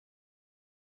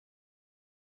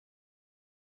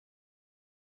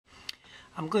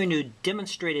I'm going to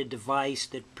demonstrate a device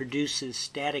that produces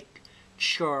static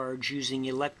charge using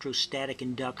electrostatic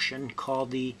induction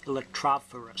called the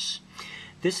Electrophorus.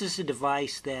 This is a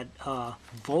device that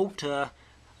Volta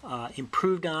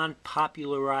improved on,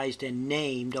 popularized, and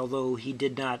named, although he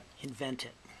did not invent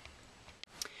it.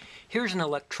 Here's an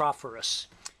Electrophorus.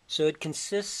 So it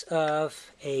consists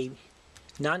of a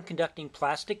non-conducting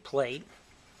plastic plate,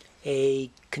 a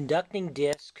conducting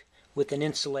disc with an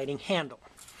insulating handle.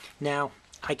 Now,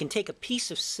 I can take a piece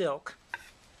of silk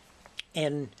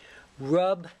and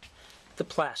rub the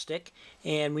plastic,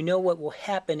 and we know what will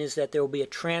happen is that there will be a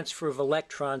transfer of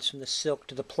electrons from the silk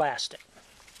to the plastic.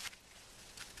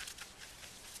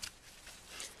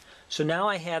 So now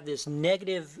I have this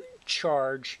negative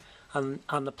charge on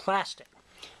the plastic.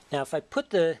 Now if I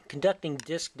put the conducting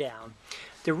disc down,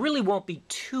 there really won't be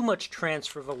too much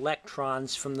transfer of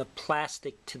electrons from the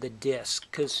plastic to the disc,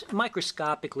 because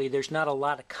microscopically there's not a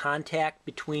lot of contact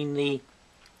between the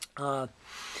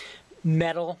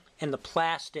metal and the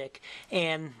plastic,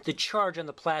 and the charge on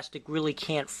the plastic really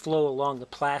can't flow along the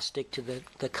plastic to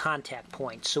the contact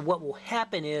point. So what will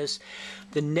happen is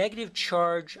the negative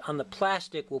charge on the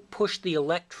plastic will push the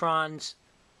electrons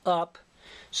up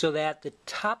so that the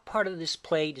top part of this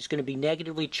plate is going to be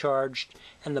negatively charged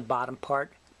and the bottom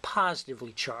part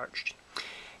positively charged.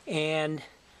 And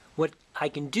what I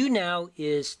can do now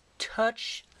is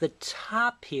touch the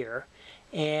top here,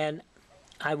 and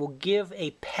I will give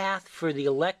a path for the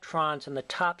electrons on the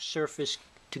top surface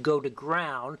to go to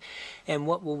ground, and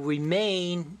what will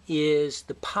remain is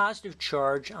the positive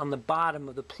charge on the bottom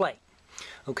of the plate.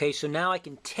 Okay, so now I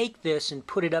can take this and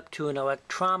put it up to an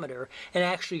electrometer and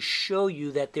actually show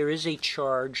you that there is a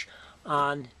charge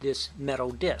on this metal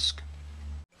disc.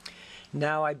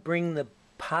 Now I bring the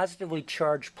positively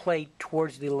charged plate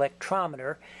towards the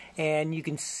electrometer, and you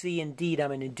can see indeed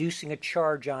I'm inducing a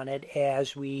charge on it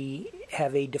as we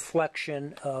have a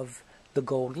deflection of the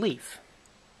gold leaf.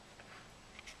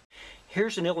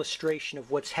 Here's an illustration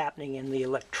of what's happening in the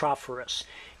Electrophorus.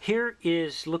 Here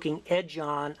is looking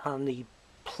edge-on the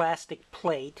plastic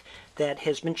plate that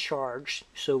has been charged,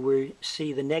 so we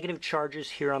see the negative charges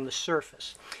here on the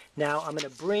surface. Now I'm going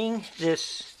to bring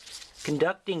this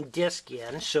conducting disc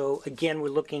in, so again we're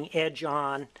looking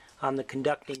edge-on the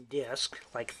conducting disc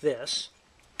like this,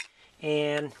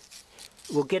 and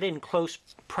we'll get in close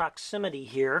proximity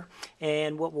here,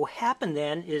 and what will happen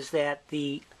then is that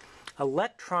the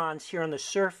electrons here on the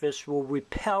surface will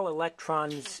repel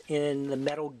electrons in the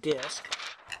metal disc,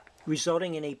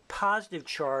 resulting in a positive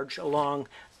charge along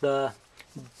the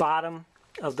bottom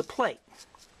of the plate.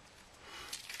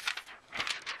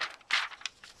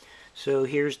 So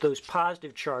here's those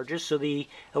positive charges. So the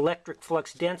electric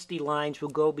flux density lines will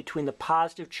go between the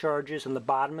positive charges on the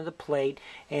bottom of the plate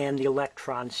and the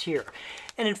electrons here.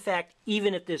 And in fact,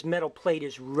 even if this metal plate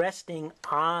is resting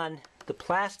on the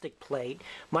plastic plate,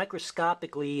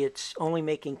 microscopically it's only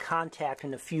making contact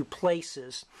in a few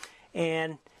places,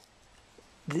 and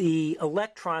the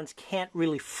electrons can't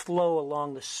really flow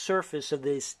along the surface of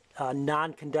this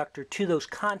non-conductor to those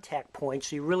contact points,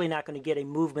 so you're really not going to get a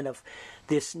movement of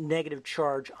this negative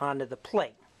charge onto the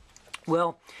plate.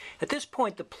 Well, at this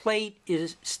point the plate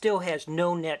still has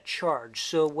no net charge,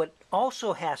 so what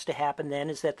also has to happen then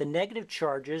is that the negative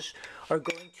charges are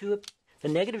going to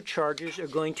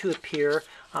appear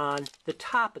on the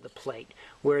top of the plate,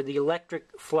 where the electric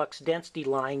flux density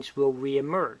lines will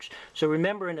re-emerge. So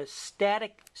remember, in a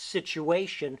static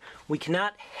situation, we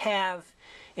cannot have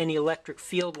any electric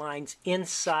field lines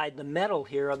inside the metal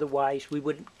here, otherwise we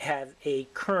would have a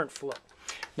current flow.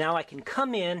 Now I can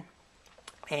come in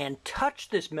and touch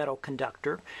this metal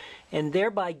conductor, and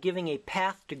thereby giving a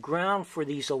path to ground for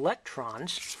these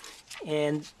electrons,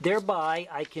 and thereby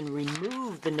I can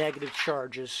remove the negative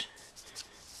charges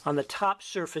on the top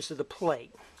surface of the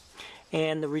plate.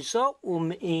 And the result will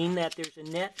mean that there's a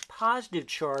net positive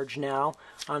charge now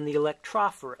on the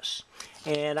Electrophorus.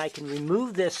 And I can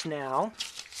remove this now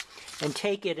and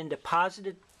take it and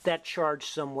deposit that charge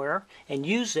somewhere and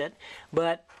use it,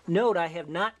 but note I have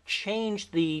not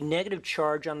changed the negative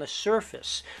charge on the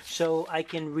surface. So I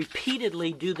can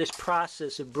repeatedly do this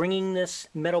process of bringing this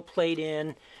metal plate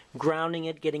in, grounding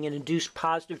it, getting an induced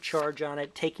positive charge on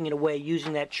it, taking it away,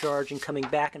 using that charge, and coming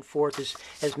back and forth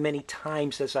as many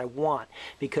times as I want,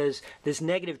 because this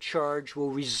negative charge will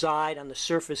reside on the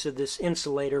surface of this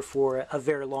insulator for a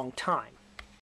very long time.